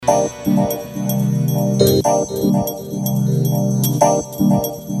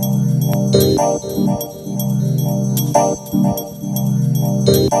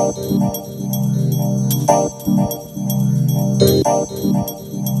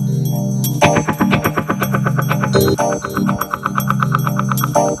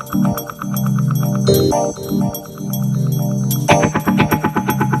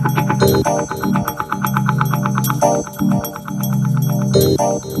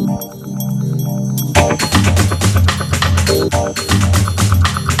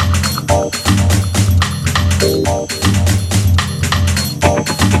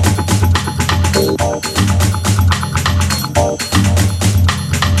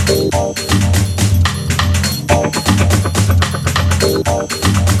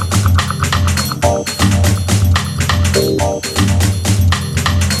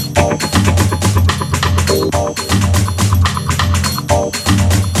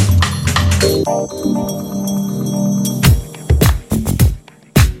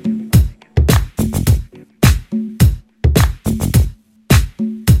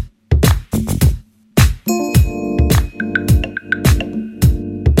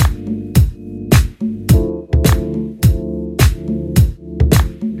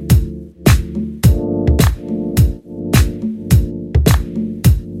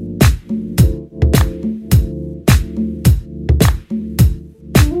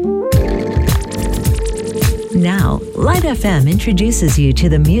Now, Light FM introduces you to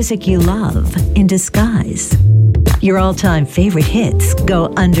the music you love in disguise. Your all-time favorite hits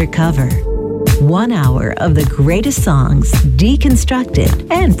go undercover. 1 hour of the greatest songs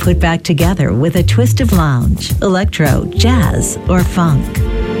deconstructed and put back together with a twist of lounge, electro, jazz, or funk.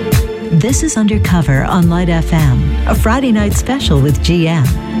 This is Undercover on Light FM, a Friday night special with GM.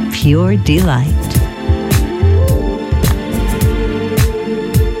 Pure delight.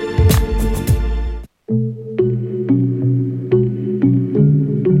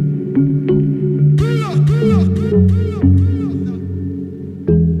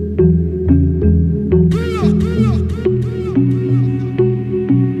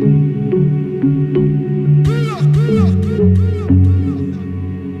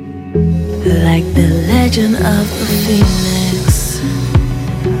 Like the legend of the phoenix,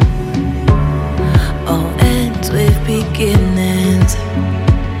 all ends with beginnings.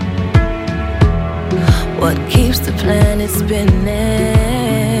 What keeps the planet spinning?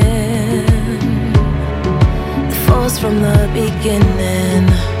 The force from the beginning.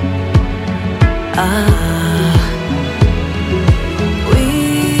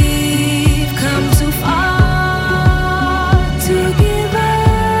 We've come too far to give up.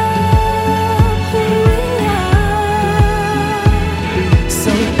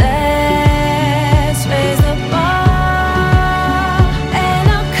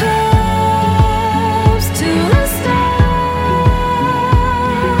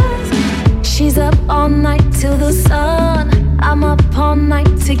 Till the sun, I'm up all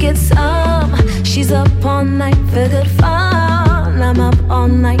night to get some. She's up all night for good fun. I'm up all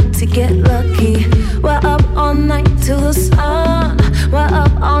night to get lucky. We're up all night till the sun. We're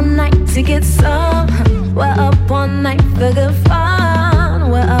up all night to get some. We're up all night for good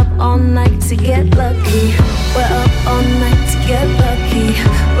fun. We're up all night to get lucky. We're up all night to get lucky.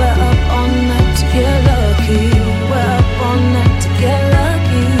 We're up all night to get lucky. We're up all night to get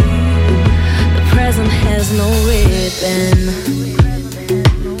lucky. Present has no ribbon.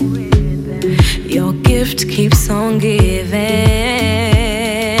 Your gift keeps on giving.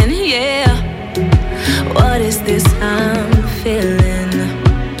 Yeah. What is this I'm feeling?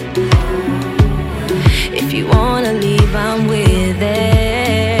 If you wanna leave, I'm with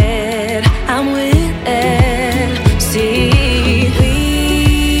it. I'm with it. See,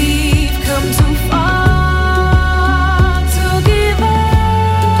 we've come too far to give up.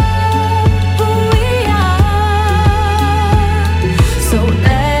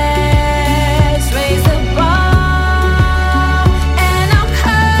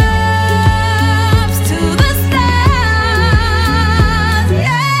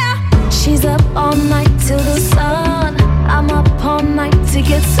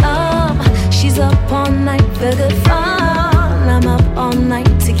 Get some. She's up all night for good fun. I'm up all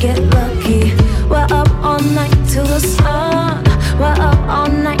night to get lucky. We're up all night till the sun. We're up all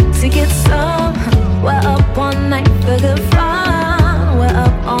night to get some. We're up all night for good fun. We're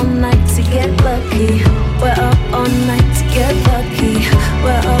up all night to get lucky. We're up all night to get lucky.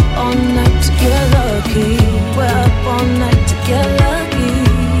 We're up all night to get lucky. We're up all night to get lucky.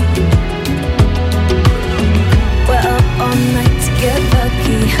 We're up all night to get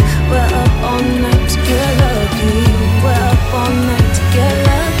lucky. We're up all night to get lucky. We're up all night to get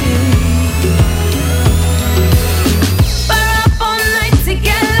lucky.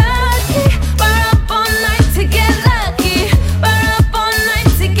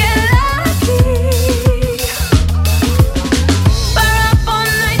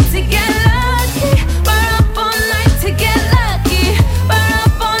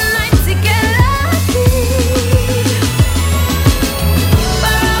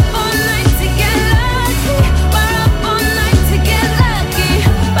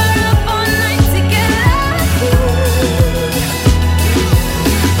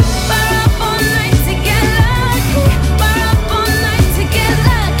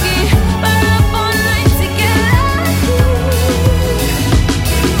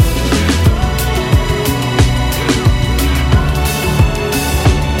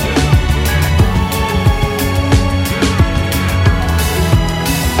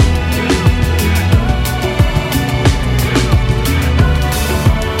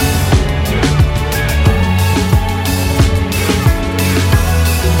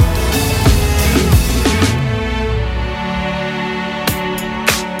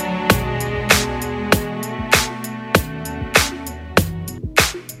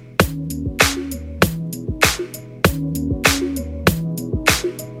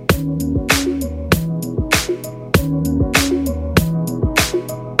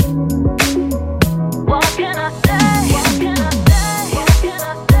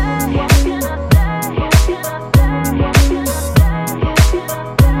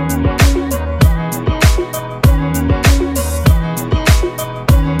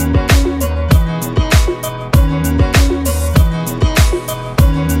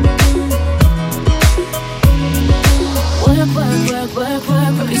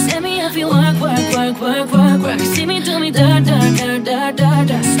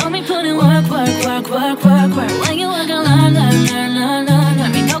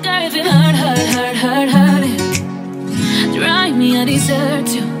 deserve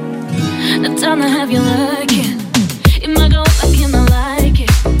to. No time to have you lurking. It might go back and I like it.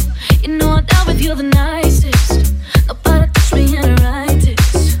 You know I'm down with you the nicest. Nobody touch me in a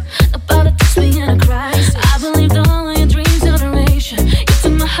righteous. Nobody touch me in a crisis. I believed all of your dreams are duration. You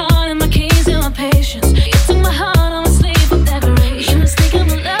took my heart and my keys and my patience. You took my heart on my sleeve with decoration. You mistaken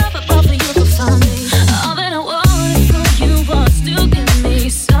my love, I bought for you for foundation. All that I wanted from you was to give me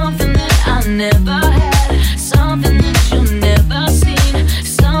something that I never had, something that you've never seen,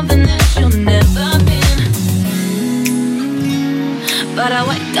 something that you've never been. But I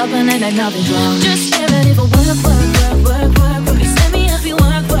wake up and then nothing's wrong. Just get ready for work, work, work, work, work, work. You set me up, you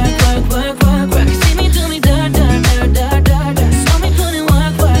work, work, work, work, work, work. You see me do me dirt, dirt, dirt, dirt, dirt, dirt. Saw me put in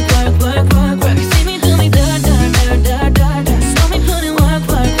work, work, work, work, work, work. You see me do me dirt, dirt, dirt, dirt, dirt, dirt. Saw me put in work,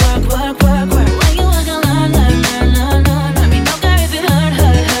 work, work, work, work, work. When you walk a line, line, line, line, line, line. Me don't care if it hurt,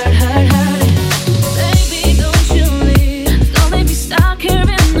 hurt, hurt, hurt, hurt. Baby, don't you leave. Don't let me stuck here in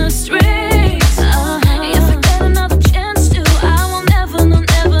the streets. If I get another chance to, I will never, no,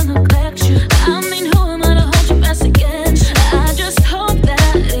 never neglect you. I mean, who am I to hold you best against? I just hope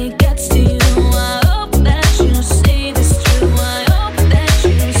that it gets to you. I hope that you see this true. I hope that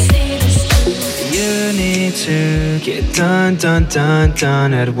you see this true. You need to get done, done, done,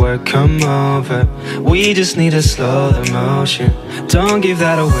 done at work, come over. We just need to slow the motion. Don't give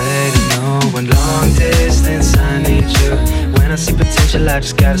that away to no one. Long distance, I need you. When I see potential, I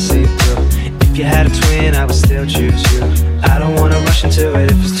just gotta see it through. If you had a twin, I would still choose you. I don't wanna rush into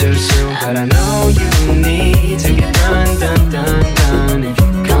it if it's too soon, but I know you need to get done, done, done, done. If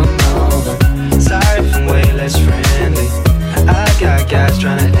you come over, sorry if I'm way less friendly. I got guys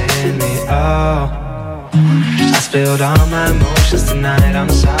trying to end me, oh. I spilled all my emotions tonight, I'm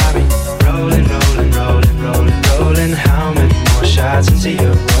sorry. Rolling, rolling, rolling, rolling, rolling. How many more shots until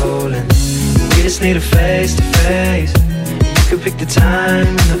you're rolling? We just need a face to face. You could pick the time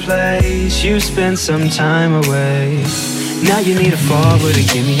and the place. You spend some time away. Now you need a forward to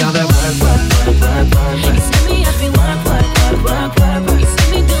give me all that work, work, work, work, work, work. You see me up and work, work, work, work, work, work. You see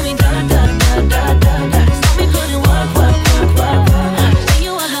me do me da, da, da, da, da, da. Saw me put in work, work, work, work, work. When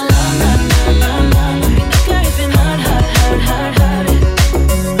you walk a line, line, line, line, line. Me don't care if it hurt, hurt, hurt, hurt, hurt.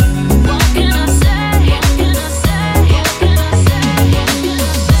 What can I say? What can I say? What can I say? What can I say?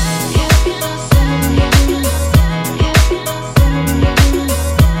 What can I say? What can I say? What can I say?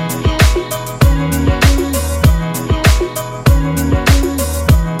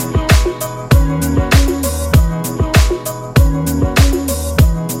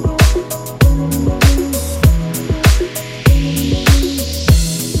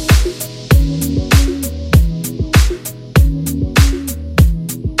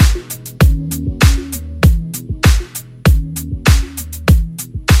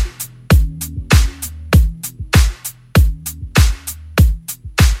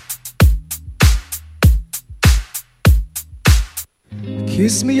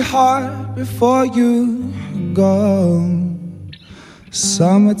 Kiss me hard before you go.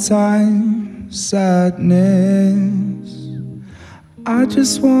 Summertime sadness. I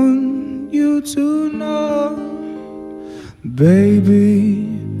just want you to know,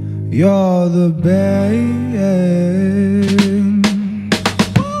 baby, you're the best.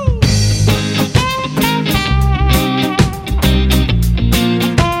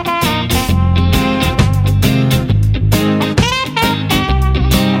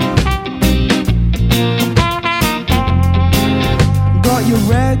 Got your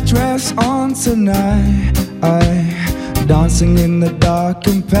red dress on tonight, dancing in the dark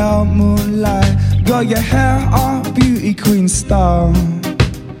and pale moonlight. Got your hair on beauty queen style,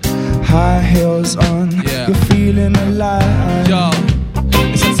 high heels on, you're feeling alive. Yo,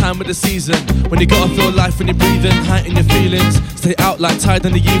 it's that time of the season when you gotta feel life when you're breathing, heighten your feelings. Stay out like tide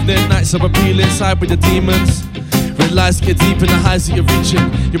in the evening, nights are appealing, side with the demons. Realize, get deep in the highs that you're reaching.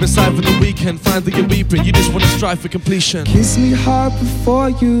 You're inside for the weekend, find that you're weeping. You just wanna strive for completion. Kiss me hard before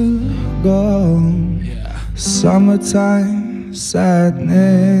you go. Summertime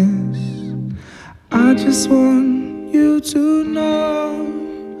sadness. I just want you to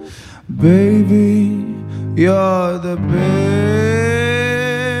know, baby, you're the best.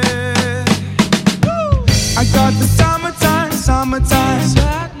 I got the summertime, summertime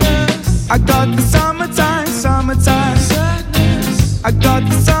sadness. I got the summertime, summertime sadness. I got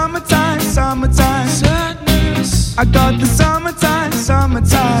the summertime, summertime sadness. I got the summertime,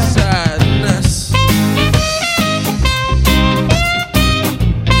 summertime sadness.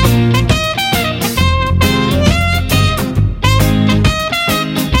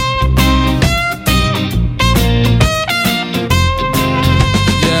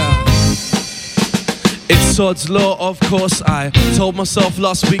 Sod's law, of course. I told myself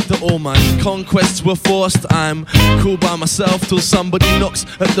last week that all my conquests were forced. I'm cool by myself till somebody knocks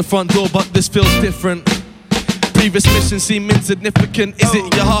at the front door, but this feels different. Previous missions seem insignificant. Is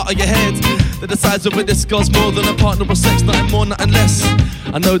it your heart or your head that decides whether this girl's more than a partner or sex? Nothing more, nothing less.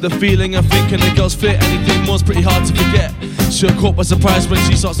 I know the feeling of thinking the girl's fit. Anything more's pretty hard to forget. Sure caught by surprise when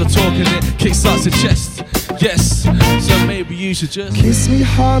she starts to talk and it kickstarts her chest. Yes, so maybe you should just kiss me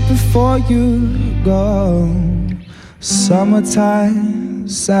hard before you go. Summertime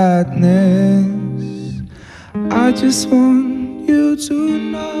sadness. I just want you to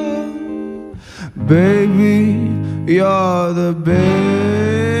know, baby, you're the best.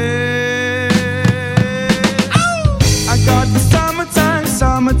 I got the summertime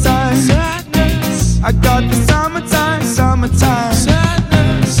sadness. I got the summertime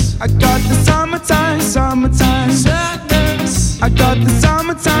sadness. I got the summertime sadness. I got the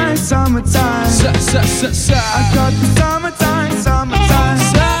summertime sadness. I got the summertime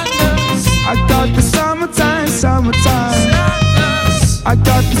sadness. I got the summertime sadness. I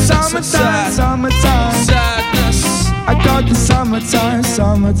got the summertime sadness. I got the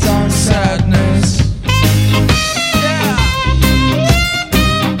summertime sadness.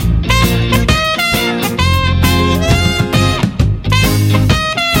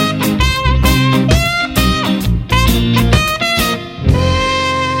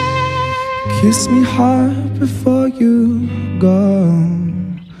 Kiss me hard before you go.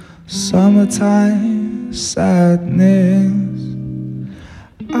 Summertime sadness.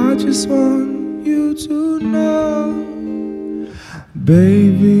 I just want you to know,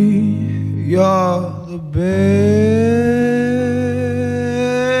 baby, you're the best.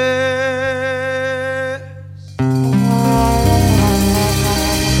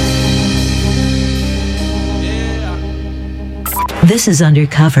 This is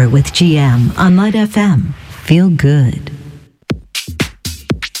Undercover with GM on Light FM. Feel good.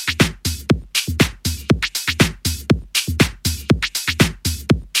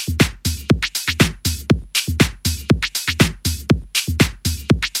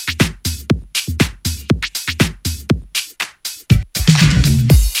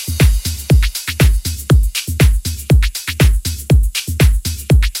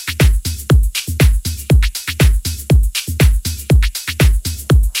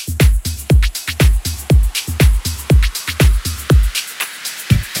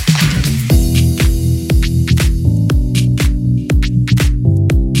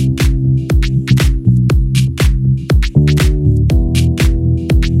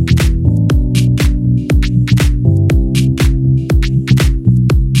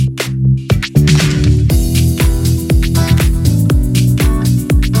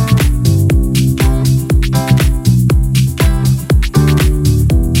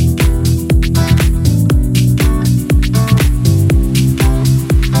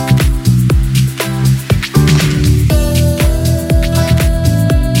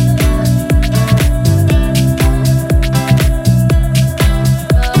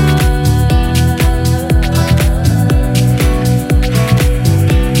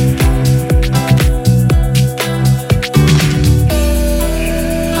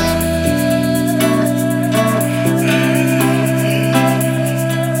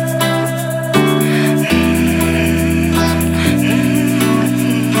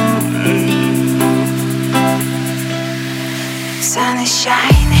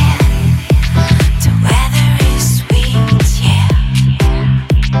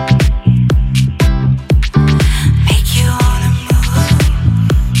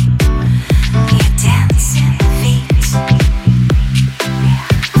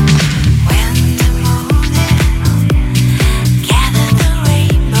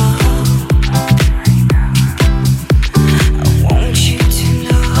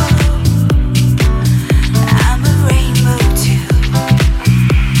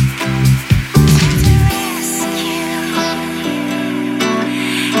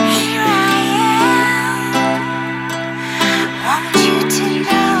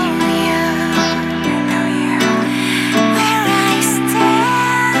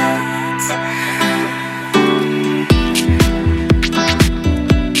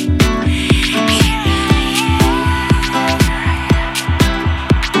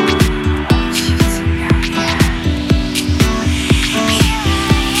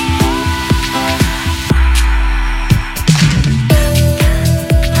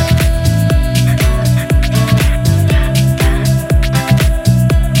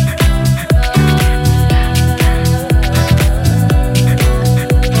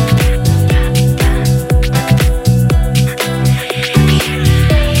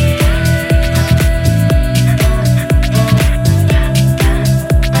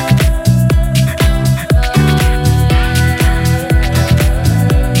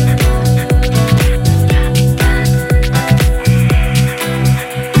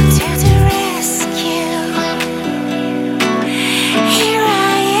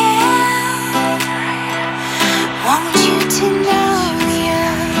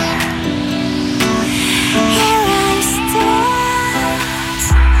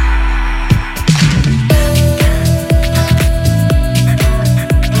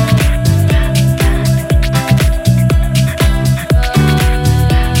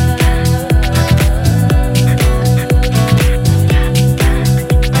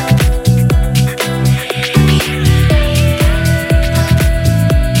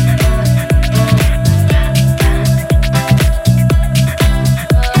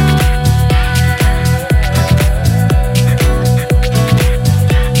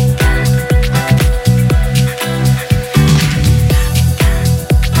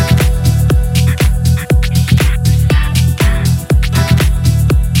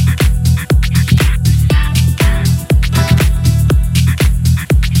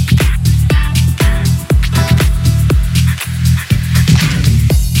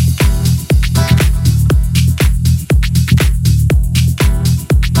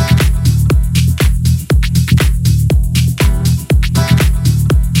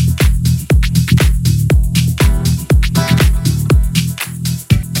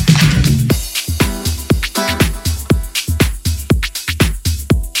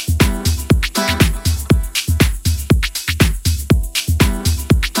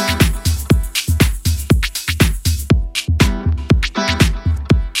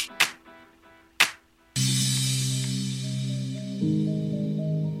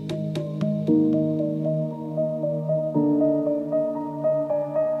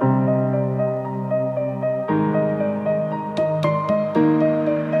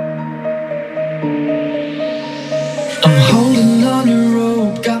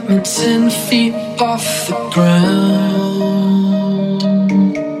 10 feet off the ground.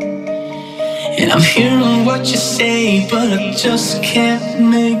 And I'm hearing what you say, but I just can't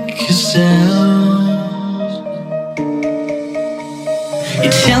make a sound.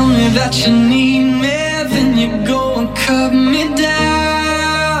 You tell me that you need me, then you go and cut me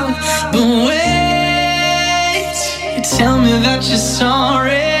down. But wait, you tell me that you're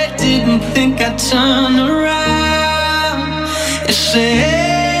sorry, didn't think I'd turn around. You say, hey,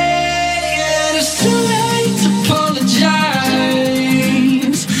 it's too late to apologize.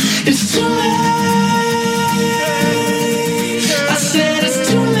 It's too late. I said it's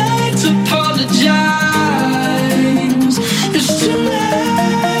too late to apologize. It's too late.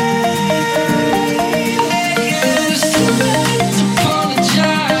 It's too late to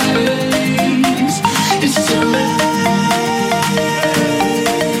apologize. It's too late.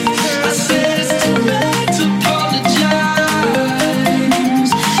 I said it's too late to apologize.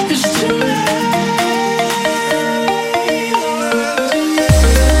 It's too late.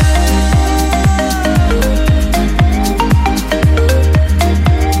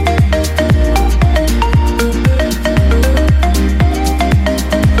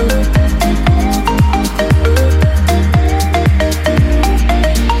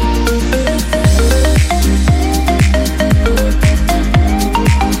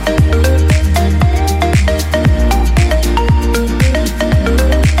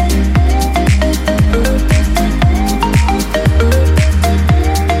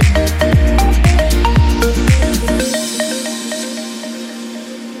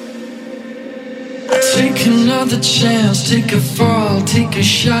 Take another chance, take a fall, take a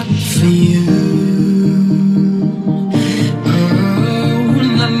shot for you. Oh,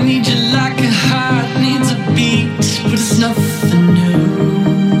 and I need you like a heart needs a beat, but it's nothing new.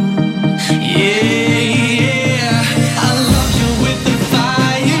 Yeah, I loved you with the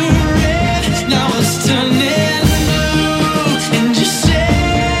fire red, now it's turning blue. And you say,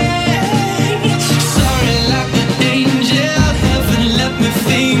 sorry like the angel heaven let me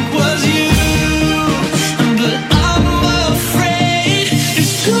think was you. But I'm afraid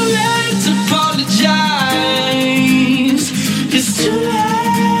it's too late to apologize. It's too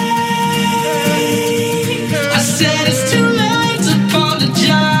late. I said it's too late to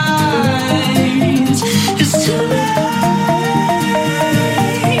apologize. It's too late.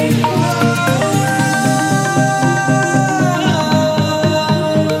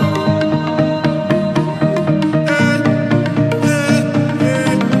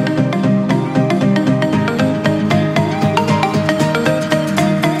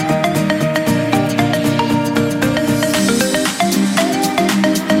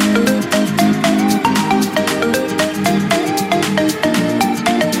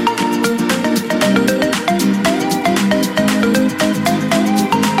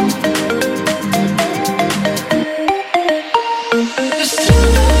 It's too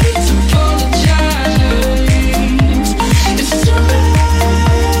late to apologize. It's too late.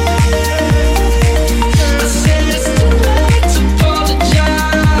 I said it's too late to apologize.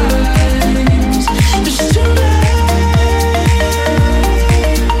 It's too late.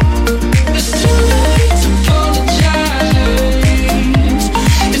 It's too late to apologize.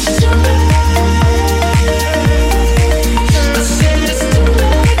 It's too late. I said it's too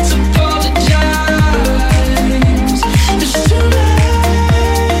late to apologize. It's too late.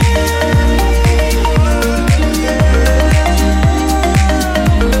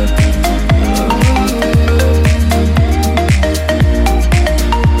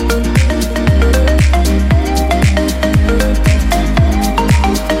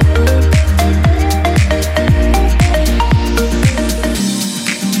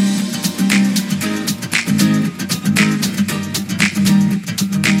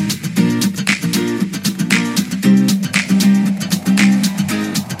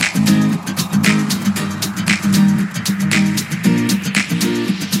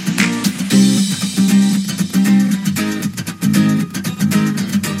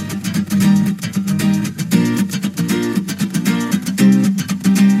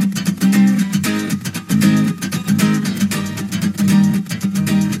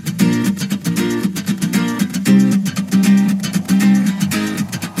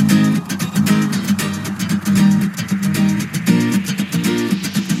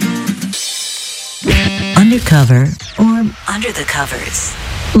 Undercover or Under the Covers.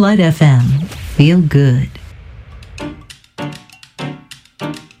 Light FM. Feel good.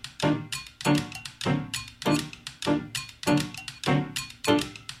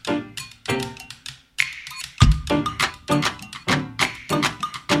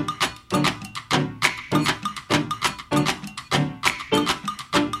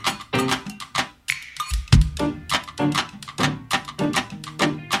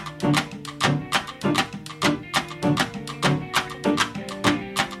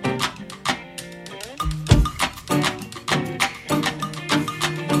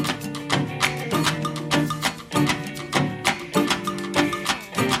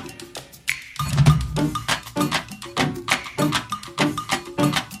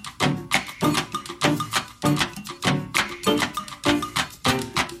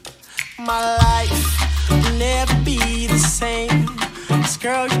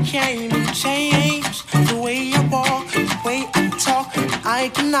 girl, you can't even change the way I walk, the way I talk. I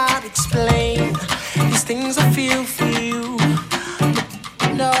cannot explain these things I feel for you.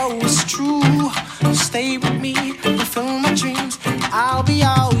 No, it's true. Stay with me, fulfill my dreams. I'll be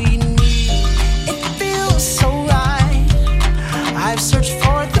all you need. It feels so right. I've searched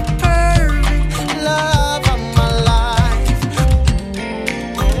for the perfect love of my life.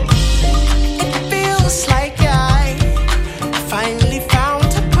 It feels like I finally found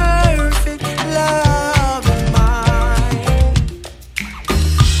the perfect love of mine.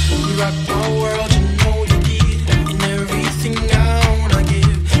 You rock my world, you know you did, and everything I wanna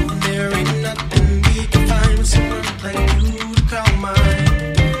give. And there ain't nothing we can find with someone like you to call mine.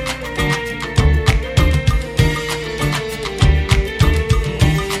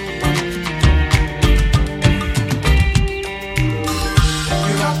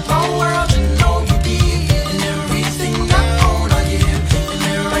 You rock my world, you know you did, and everything I wanna give. And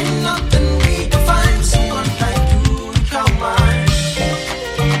there ain't nothing we can find with someone like you to call mine.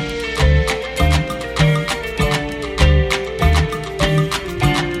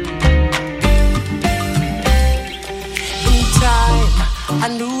 In time, I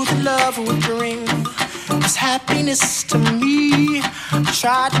knew that love would bring this happiness to me. I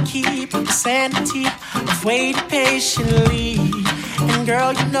tried to keep the sanity of waiting patiently. And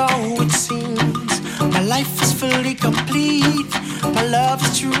girl, you know it seems my life is fully complete. My love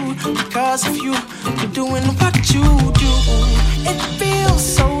is true because of you. You're doing what you do. It feels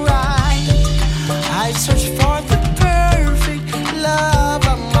so right. I search for the perfect love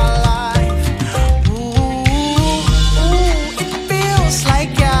of my life. Ooh, it feels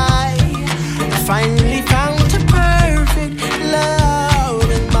like I finally found the perfect love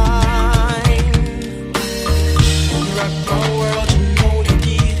in mine. You rock my world, you know you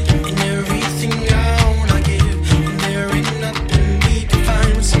did, and everything I wanna give. And there ain't nothing we can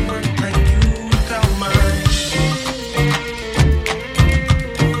find with someone like you to call mine.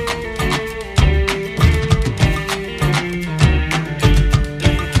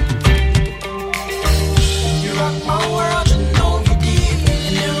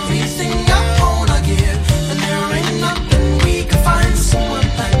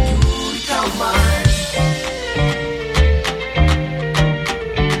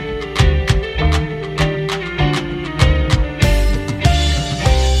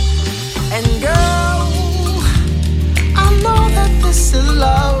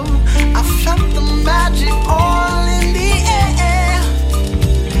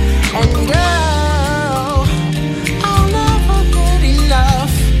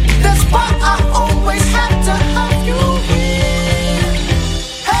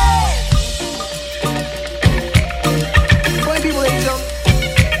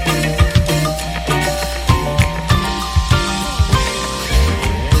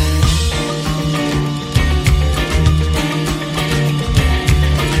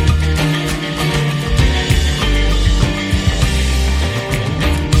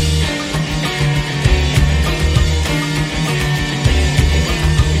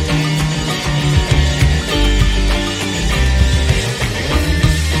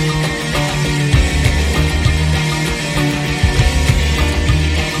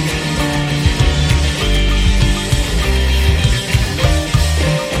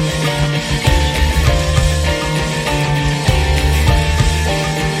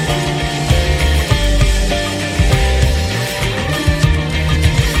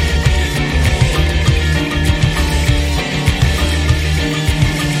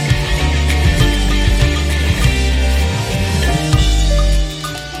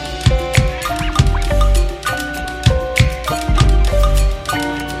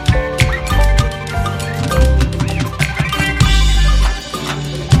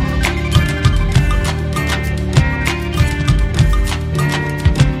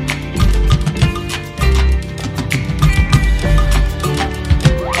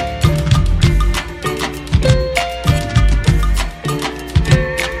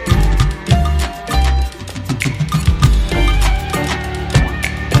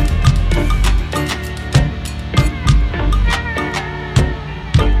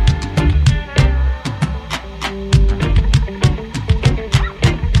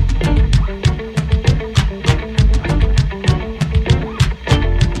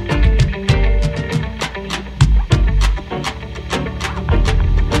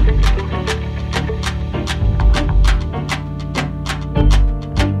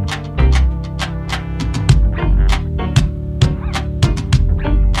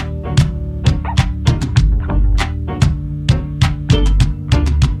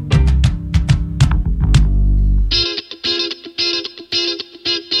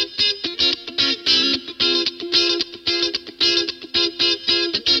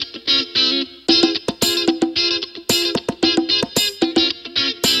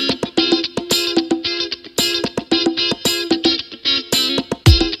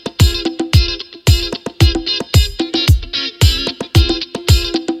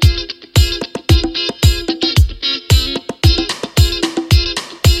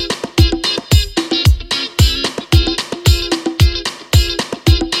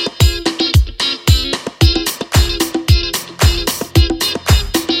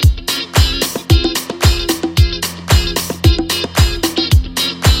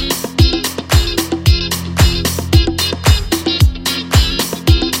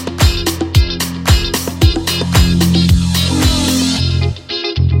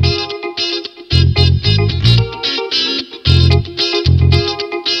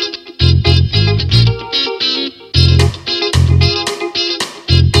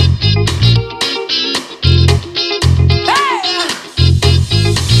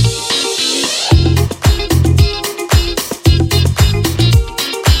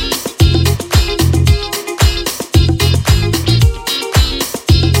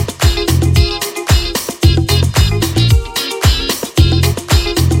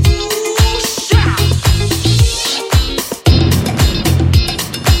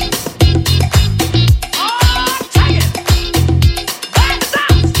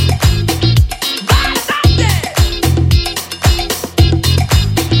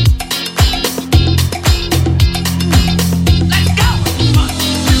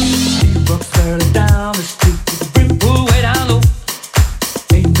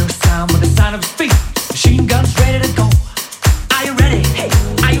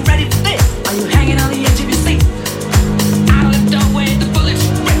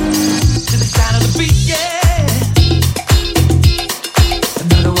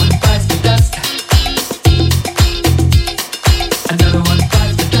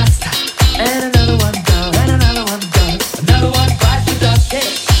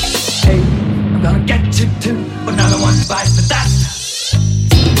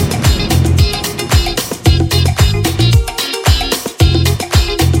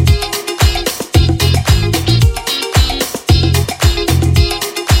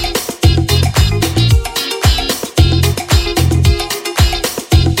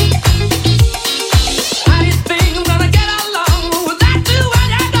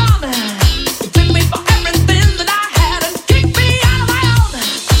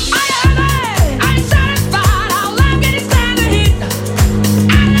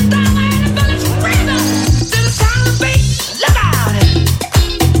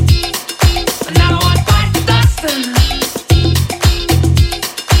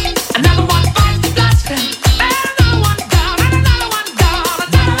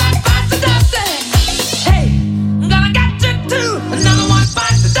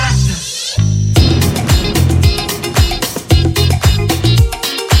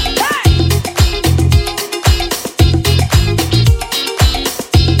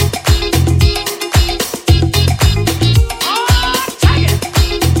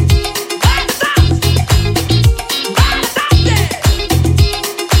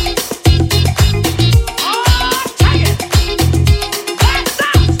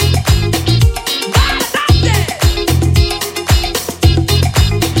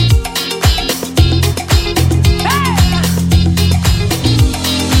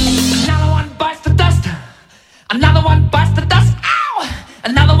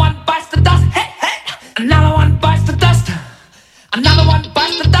 Another one bites the dust. Hey, hey. Another one bites the dust. Another one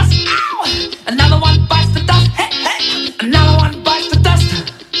bites the dust. Ow! Another one bites the dust. Hey, hey. Another one bites the dust.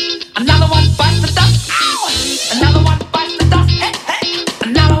 Another one bites the dust. Ow! Another one bites the dust. Hey, hey.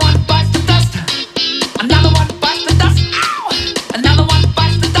 Another one bites the dust. Another one bites the dust. Ow! Another one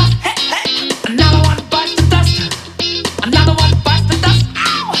bites the dust. Hey, hey. Another one bites the dust. Another one bites the dust.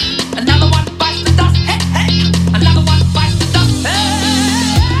 Ow! Another one bites the dust. Hey, hey. Another one bites the dust.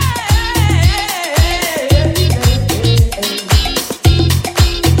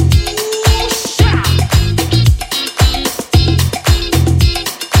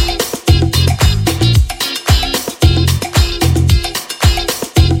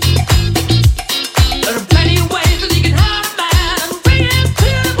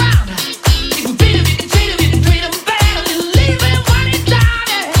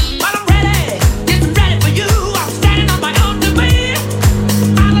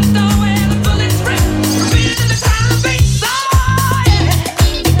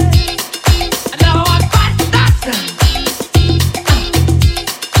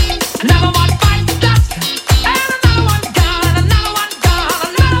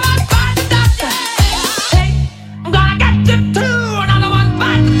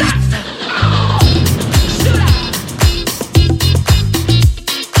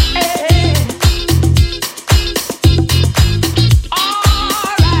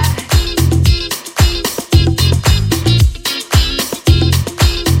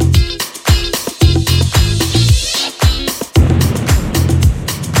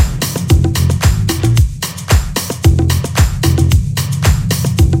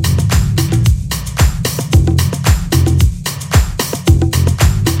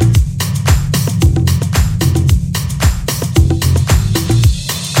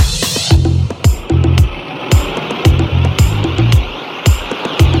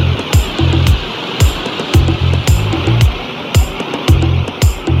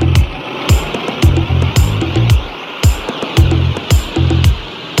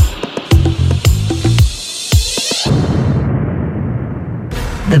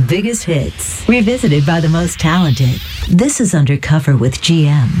 The biggest hits, revisited by the most talented. This is Undercover with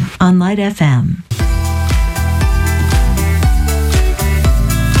GM on Light FM.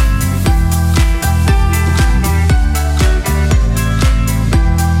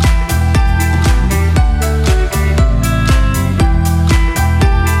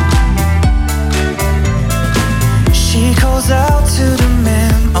 She calls out to the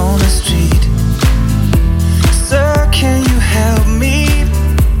man on the street. Sir, can you help me?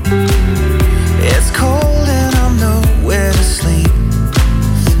 It's cold and I'm nowhere to sleep.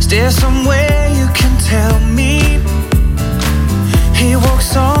 Is there somewhere you can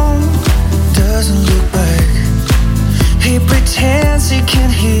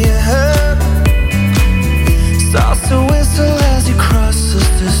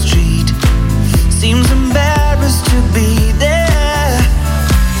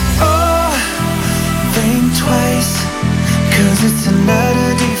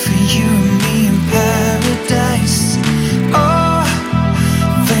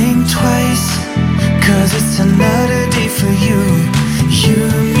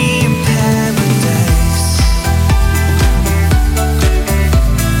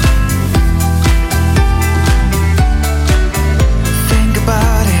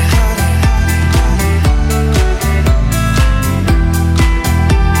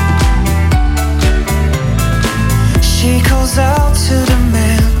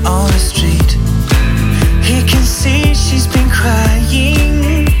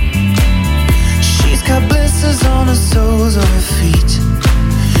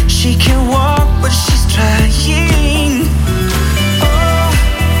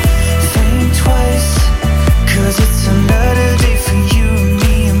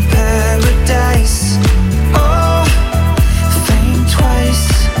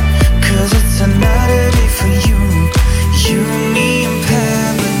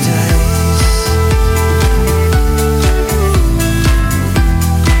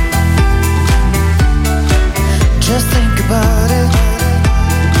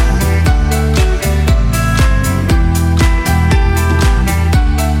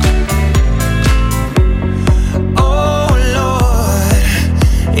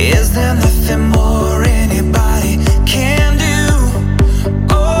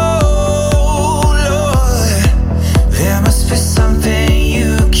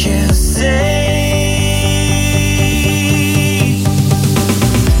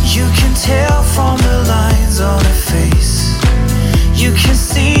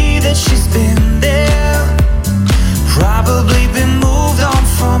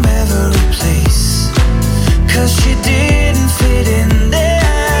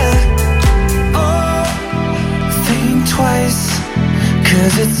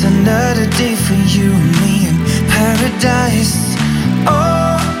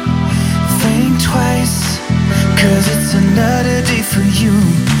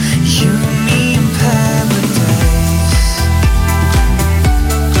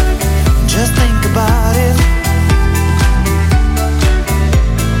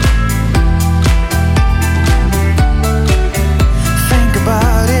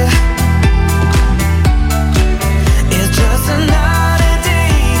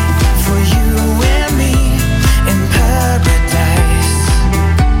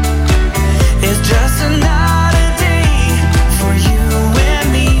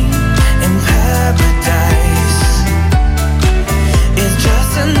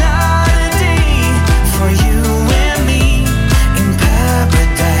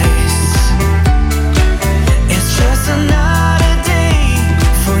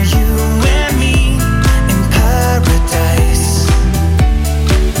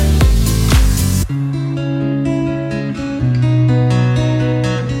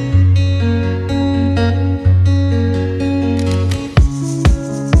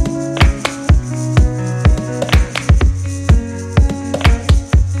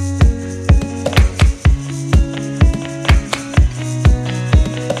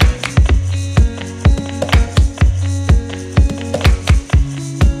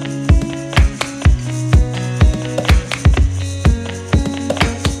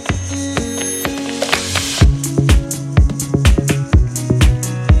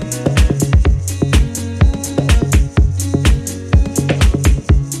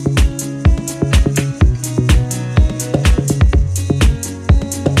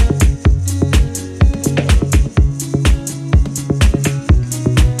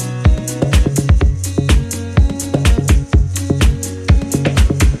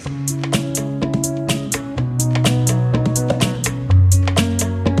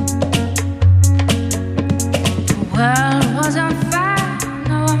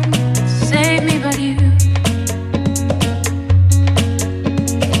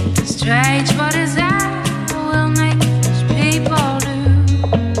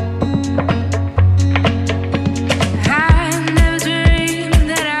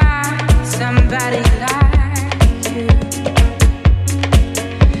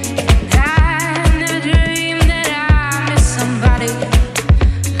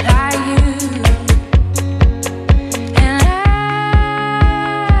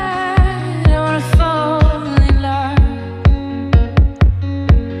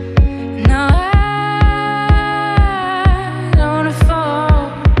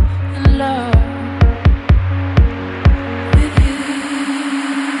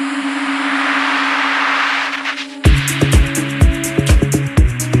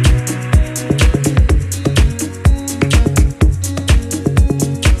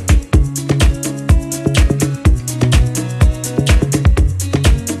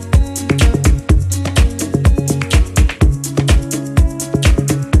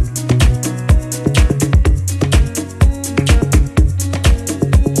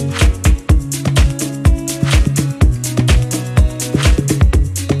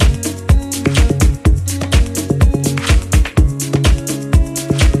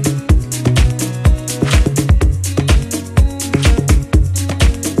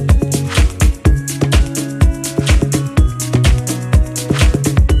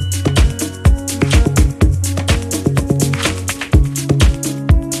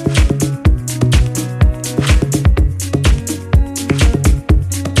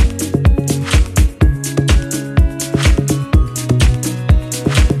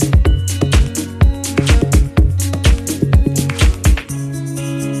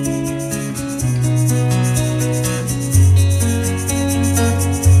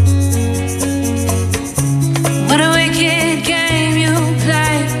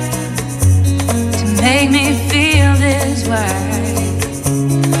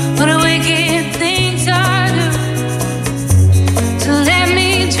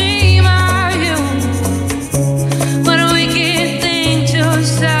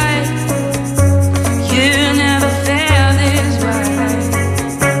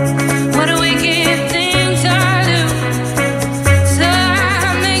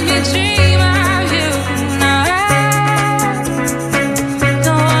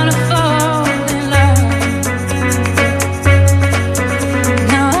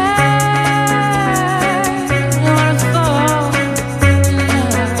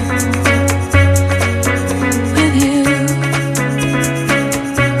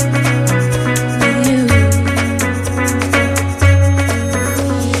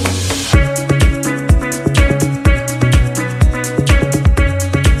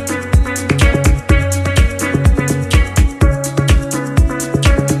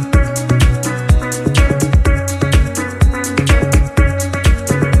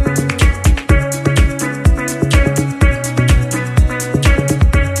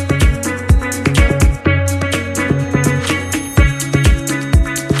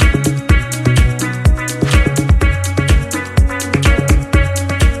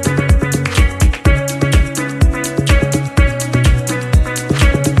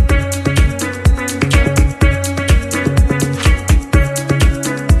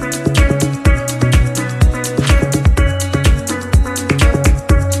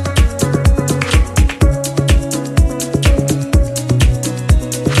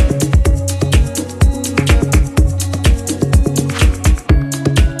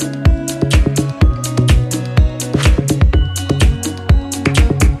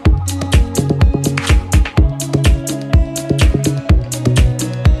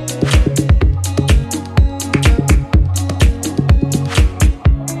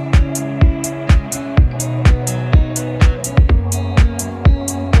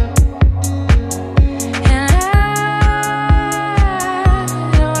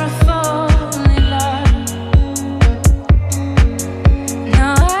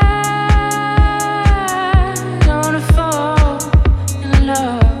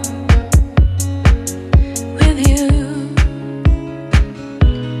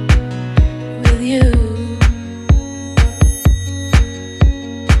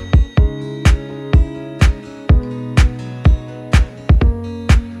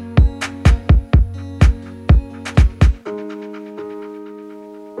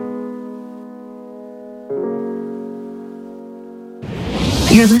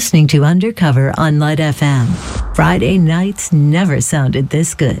You're listening to Undercover on Light FM. Friday nights never sounded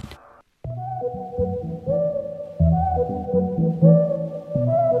this good.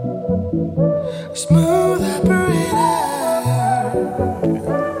 Smooth operator.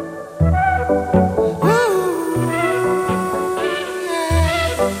 Woo.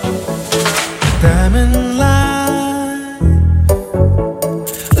 Diamond light.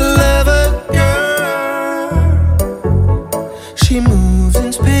 Lover girl. She moves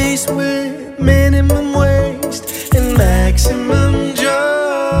in space with minimum waste and maximum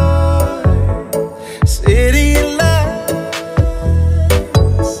joy. City lights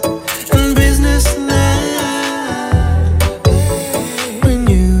and business life. When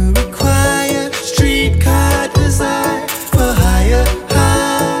you require streetcar design for higher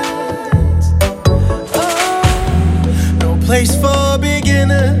heights. Oh, no place for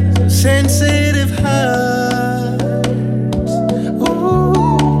beginners, sensitive hearts.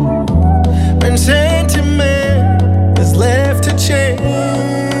 Ooh, when sentiment is left to chance.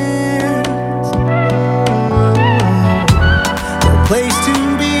 No place to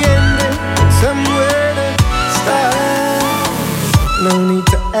be ended, somewhere to start. No need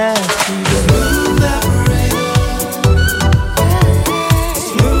to ask you to smooth operator.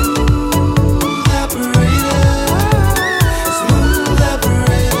 Smooth operator. Smooth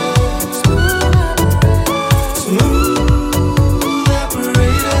operator. Smooth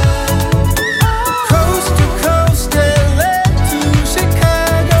operator. Coast to coast, LA to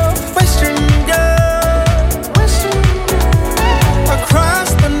Chicago, Western girl. Across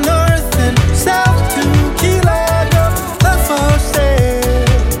the north and south to Key Largo, love for sale.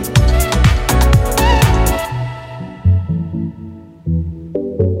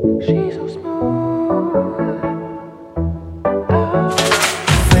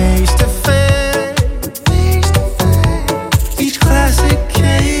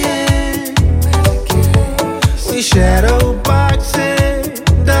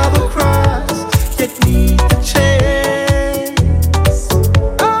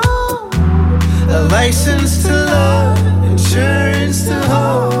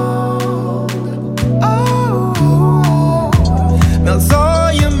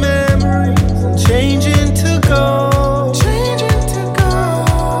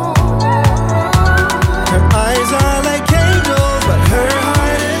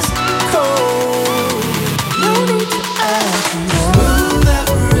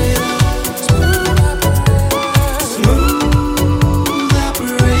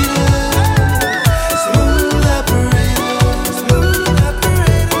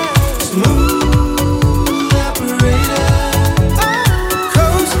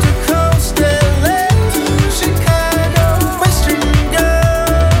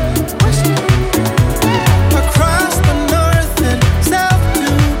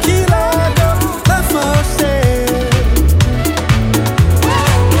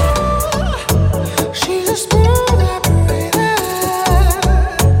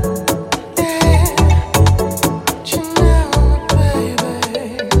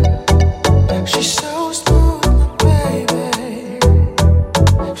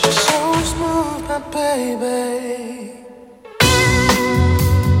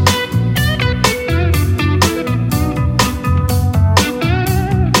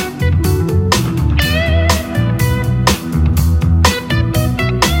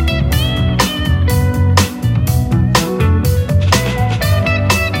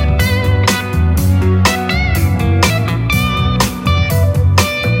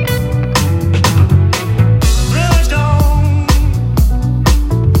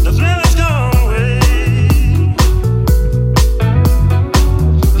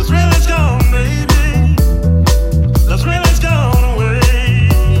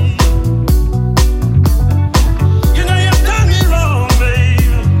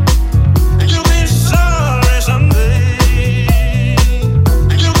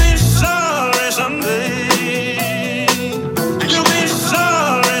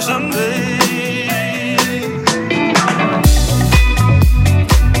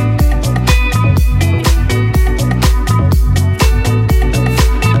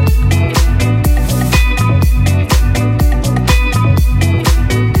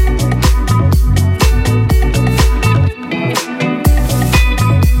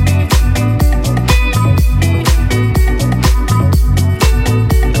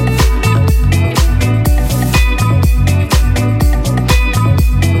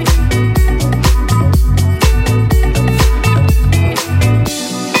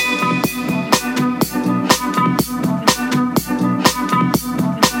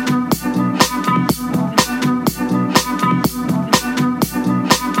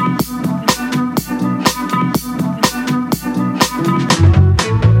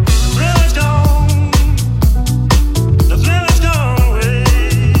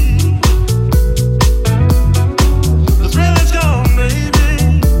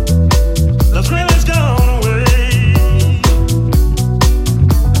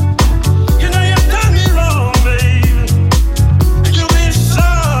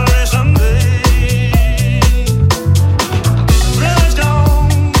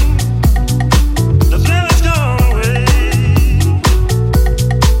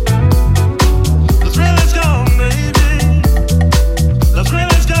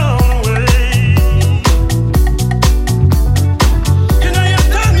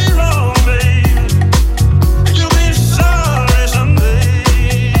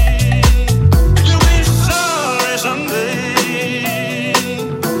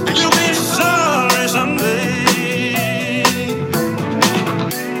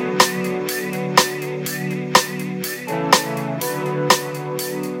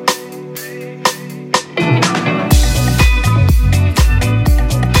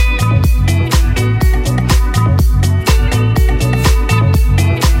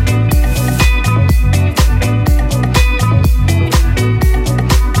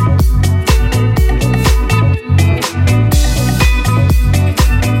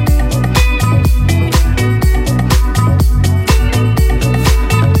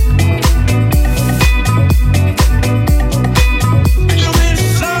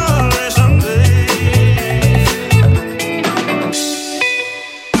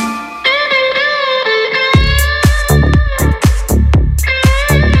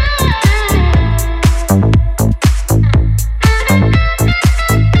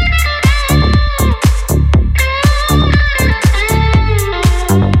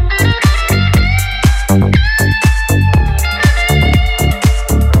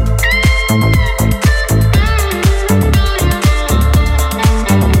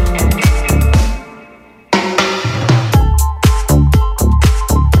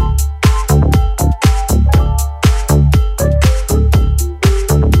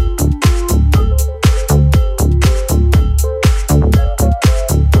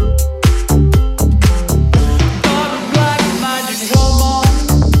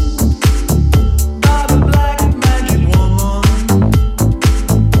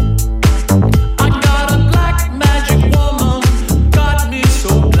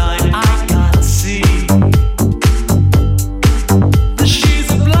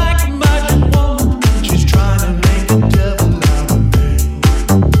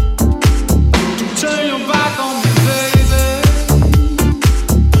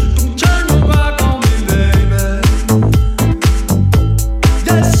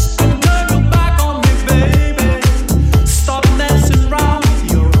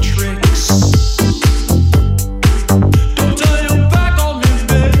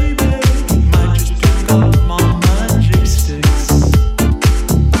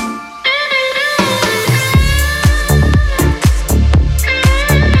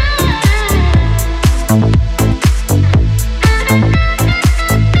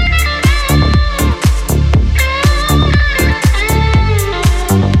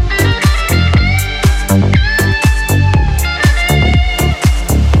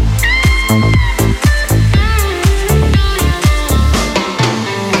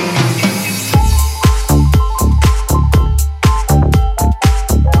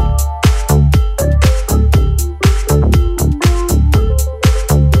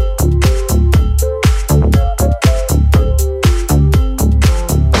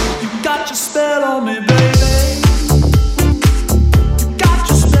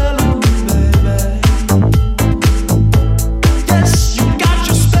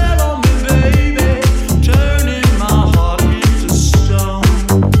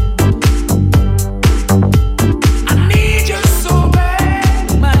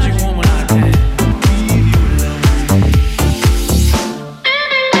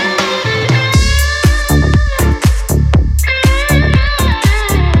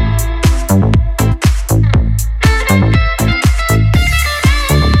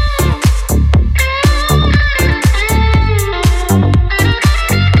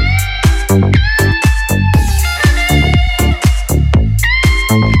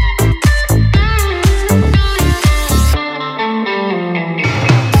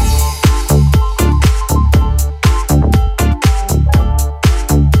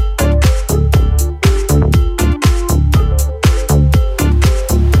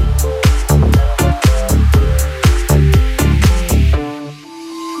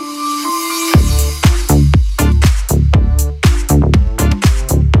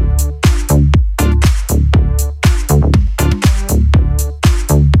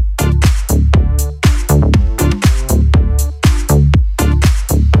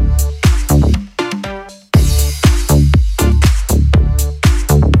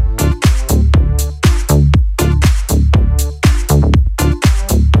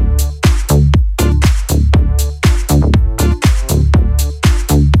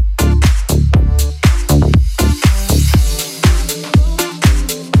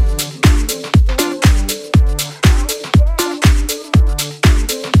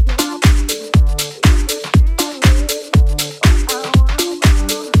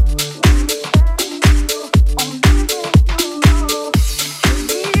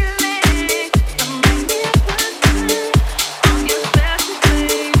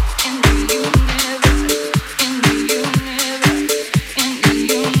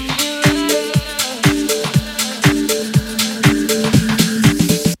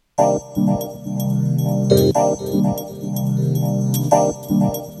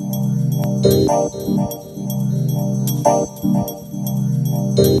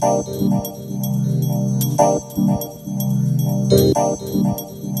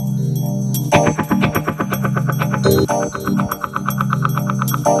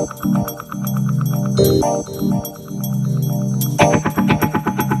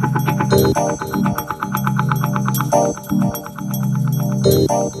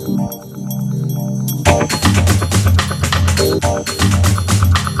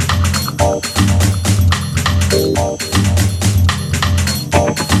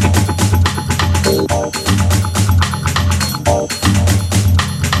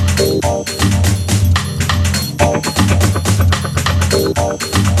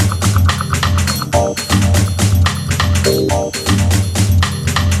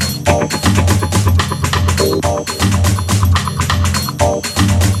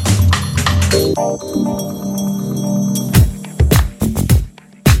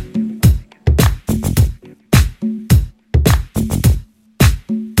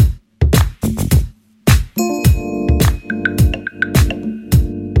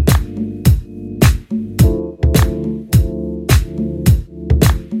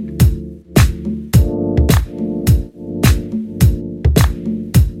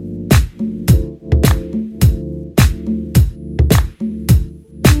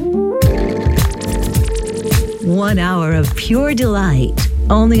 1 hour of pure delight,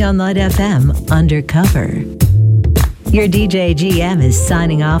 only on Light FM Undercover. Your DJ GM is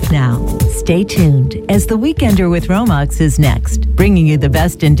signing off now. Stay tuned as The Weekender with Romax is next, bringing you the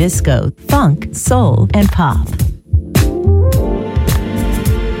best in disco, funk, soul, and pop.